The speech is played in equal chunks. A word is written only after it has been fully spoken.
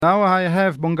Now I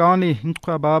have Bongani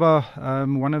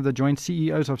Mqababa, one of the joint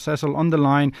CEOs of Sasol, on the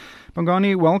line.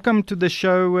 Bongani, welcome to the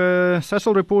show.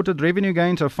 Sasol reported revenue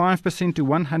gains of 5% to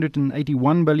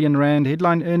 181 billion rand.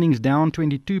 Headline earnings down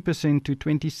 22% to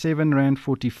 27 rand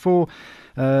 44.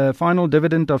 Final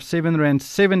dividend of 7 rand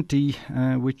 70,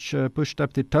 which pushed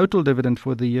up the total dividend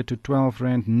for the year to 12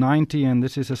 rand 90, and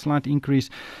this is a slight increase.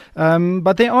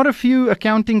 But there are a few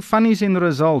accounting funnies in the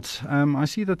results. I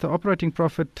see that the operating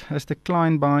profit has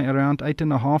declined by around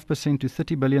 8.5% to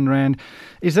 30 billion rand.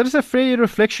 Is that a fair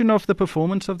reflection of the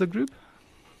performance of the group?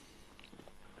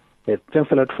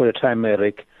 Thanks a lot for your time,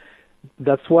 Eric.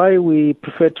 That's why we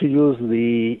prefer to use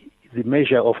the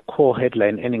measure of core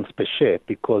headline earnings per share,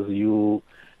 because you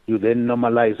then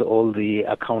normalize all the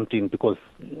accounting, because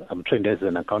I'm trained as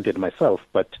an accountant myself,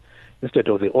 but instead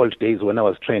of the old days when I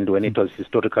was trained, when it was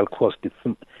historical cost,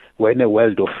 we're in a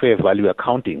world of fair value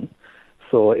accounting.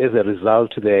 So as a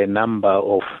result, the number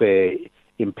of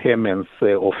impairments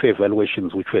or fair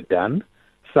valuations which were done,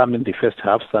 some in the first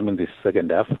half, some in the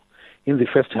second half. In the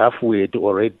first half, we had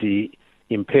already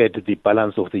impaired the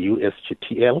balance of the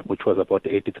USGTL, which was about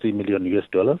 $83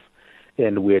 million,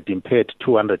 and we had impaired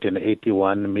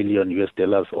 $281 million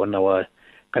on our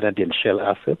Canadian Shell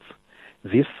assets.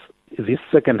 This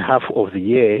second half of the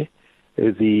year,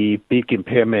 the big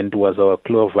impairment was our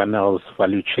chlorovinyls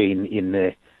value chain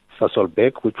in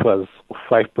Sasolburg, which was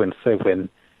 5.7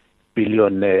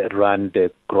 billion rand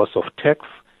gross of tax,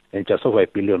 and just over 1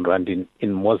 billion rand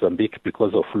in Mozambique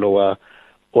because of lower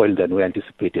oil than we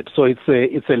anticipated. So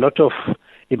it's a lot of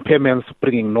impairments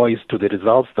bringing noise to the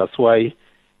results. That's why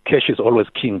cash is always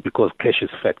king, because cash is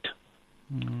fact.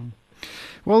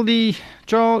 Well, the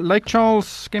Lake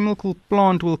Charles chemical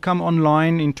plant will come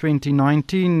online in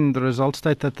 2019. The results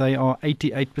state that they are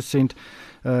 88%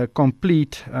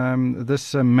 complete.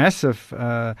 This massive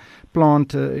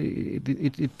plant,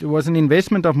 it was an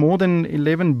investment of more than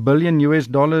 $11 billion.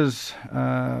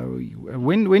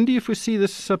 When do you foresee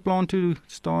this plant to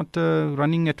start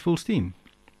running at full steam?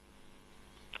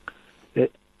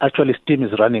 Actually, steam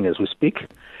is running as we speak,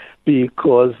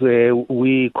 because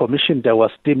we commissioned our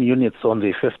steam units on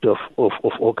the 1st of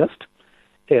August,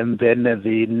 and then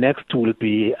the next will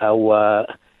be our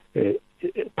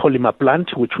polymer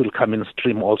plant, which will come in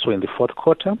stream also in the fourth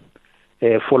quarter,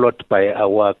 followed by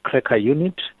our cracker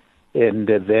unit, and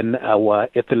then our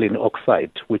ethylene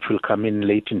oxide, which will come in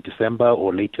late in December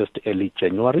or latest early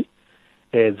January.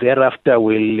 Thereafter,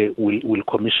 we'll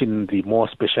commission the more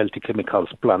specialty chemicals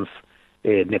plants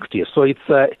next year. So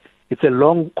it's a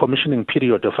long commissioning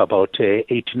period of about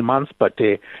 18 months, but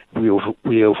we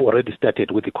have already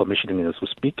started with the commissioning as we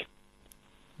speak.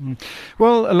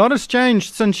 Well, a lot has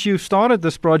changed since you started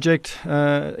this project,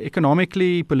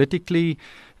 economically, politically.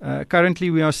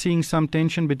 Currently, we are seeing some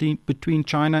tension between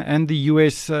China and the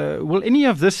US. Will any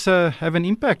of this have an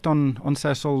impact on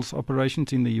Sasol's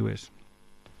operations in the US?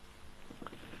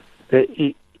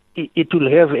 It will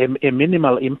have a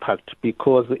minimal impact,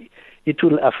 because it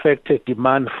will affect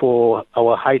demand for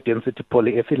our high-density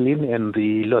polyethylene and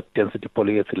the low-density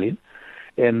polyethylene.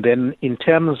 And then in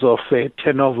terms of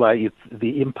turnover,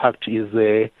 the impact is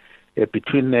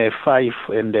between 5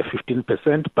 and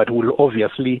 15%, but we'll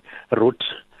obviously route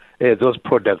those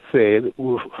products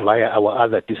via our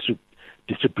other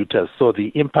distributors. So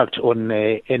the impact on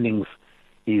earnings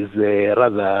is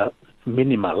rather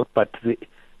minimal, but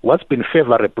what's been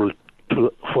favorable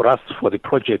for us for the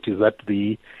project is that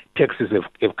the taxes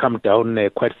have come down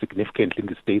quite significantly in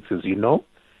the States, as you know.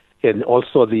 And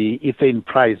also the ethane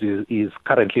price is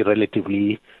currently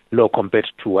relatively low compared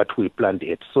to what we planned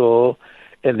it. So,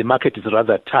 and the market is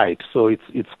rather tight. So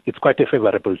it's quite a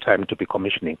favorable time to be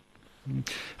commissioning.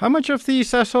 How much of the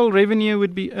Sasol revenue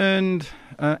would be earned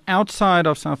outside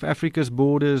of South Africa's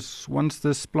borders once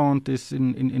this plant is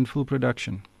in full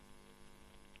production?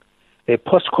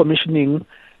 Post-commissioning,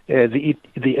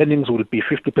 the earnings will be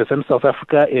 50% South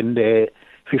Africa and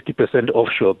 50%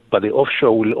 offshore, but the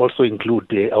offshore will also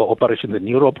include our operations in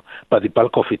Europe, but the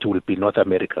bulk of it will be North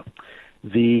America.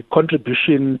 The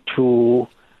contribution to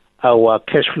our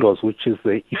cash flows, which is,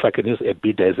 if I can use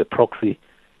EBITDA as a proxy,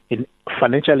 in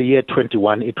financial year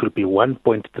 21, it will be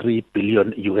 $1.3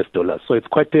 billion. So it's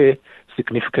quite a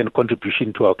significant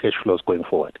contribution to our cash flows going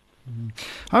forward.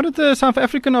 How did the South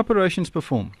African operations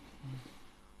perform?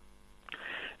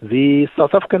 The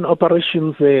South African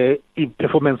operations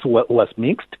performance was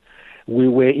mixed. We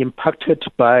were impacted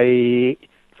by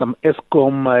some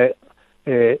Eskom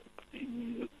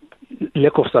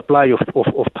lack of supply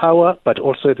of power, but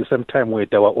also at the same time we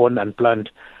had our own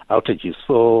unplanned outages.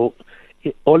 So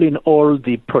all in all,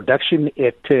 the production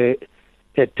at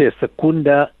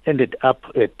Secunda ended up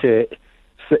at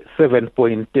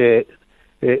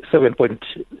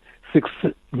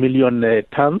 7.6 million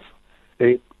tons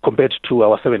compared to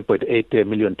our 7.8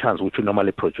 million tons, which we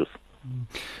normally produce.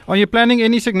 Are you planning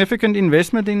any significant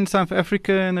investment in South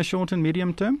Africa in the short and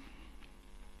medium term?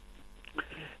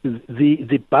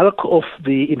 The bulk of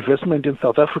the investment in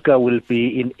South Africa will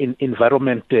be in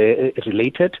environment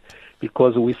related,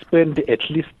 because we spend at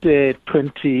least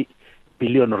 20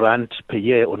 billion rand per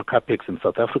year on capex in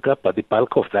South Africa, but the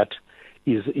bulk of that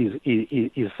is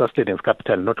sustenance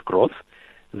capital, not growth.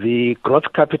 The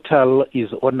growth capital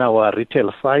is on our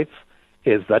retail sites,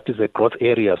 as that is a growth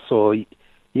area. So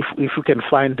if we can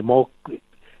find more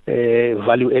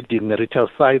value-adding retail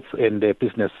sites and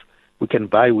business we can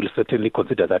buy, we'll certainly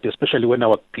consider that, especially when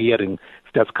our gearing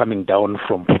starts coming down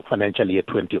from financial year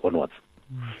 20 onwards.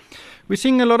 We're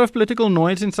seeing a lot of political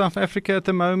noise in South Africa at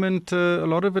the moment, a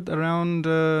lot of it around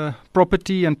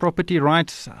property and property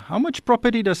rights. How much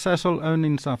property does Sasol own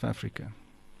in South Africa?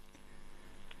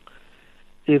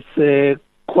 It's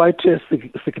quite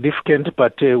significant,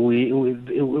 but we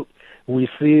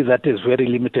see that as very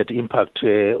limited impact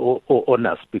on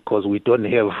us, because we don't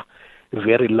have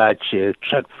very large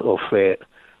tracts of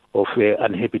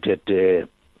uninhabited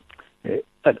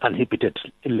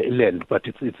land, but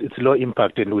it's low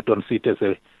impact, and we don't see it as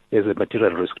a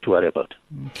material risk to worry about.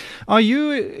 Are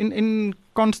you in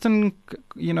constant,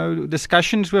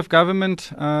 discussions with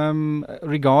government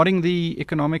regarding the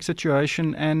economic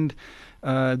situation and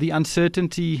the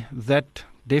uncertainty that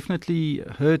definitely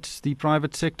hurts the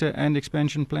private sector and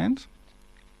expansion plans?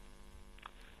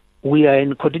 We are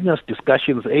in continuous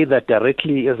discussions, either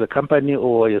directly as a company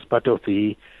or as part of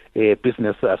the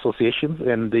business associations,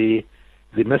 and the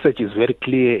message is very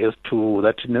clear as to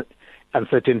that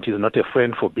uncertainty is not a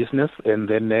friend for business, and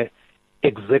then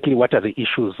exactly what are the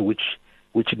issues which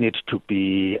need to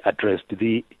be addressed.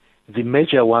 The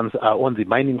major ones are on the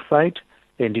mining side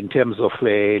and in terms of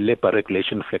labor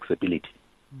regulation flexibility.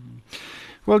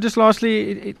 Well, just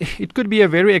lastly, it could be a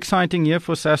very exciting year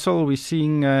for Sasol. We're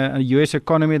seeing a U.S.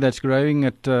 economy that's growing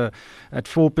at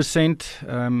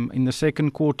 4%. In the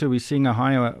second quarter, we're seeing a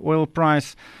higher oil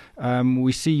price.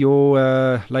 We see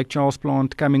your Lake Charles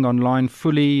plant coming online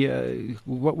fully.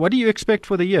 What do you expect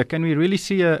for the year? Can we really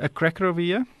see a cracker of a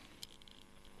year?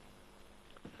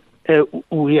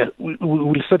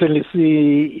 We'll certainly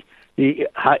see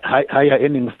higher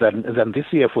earnings than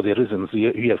this year for the reasons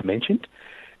you have mentioned.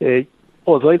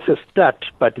 Although it's a start,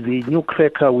 but the new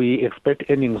cracker, we expect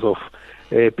earnings of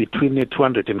between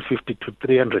 250 to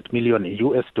 300 million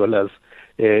US dollars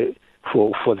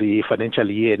for the financial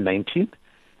year 19,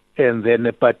 and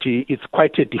then but it's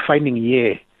quite a defining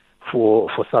year for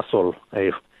Sasol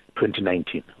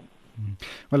 2019.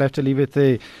 We'll have to leave it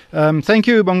there. Thank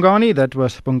you, Bongani. That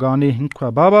was Bongani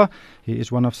Nkwababa. He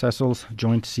is one of Sasol's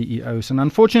joint CEOs. And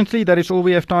unfortunately, that is all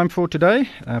we have time for today.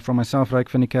 From myself, Ryk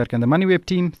van die Kerk, and the MoneyWeb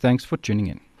team, thanks for tuning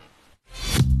in.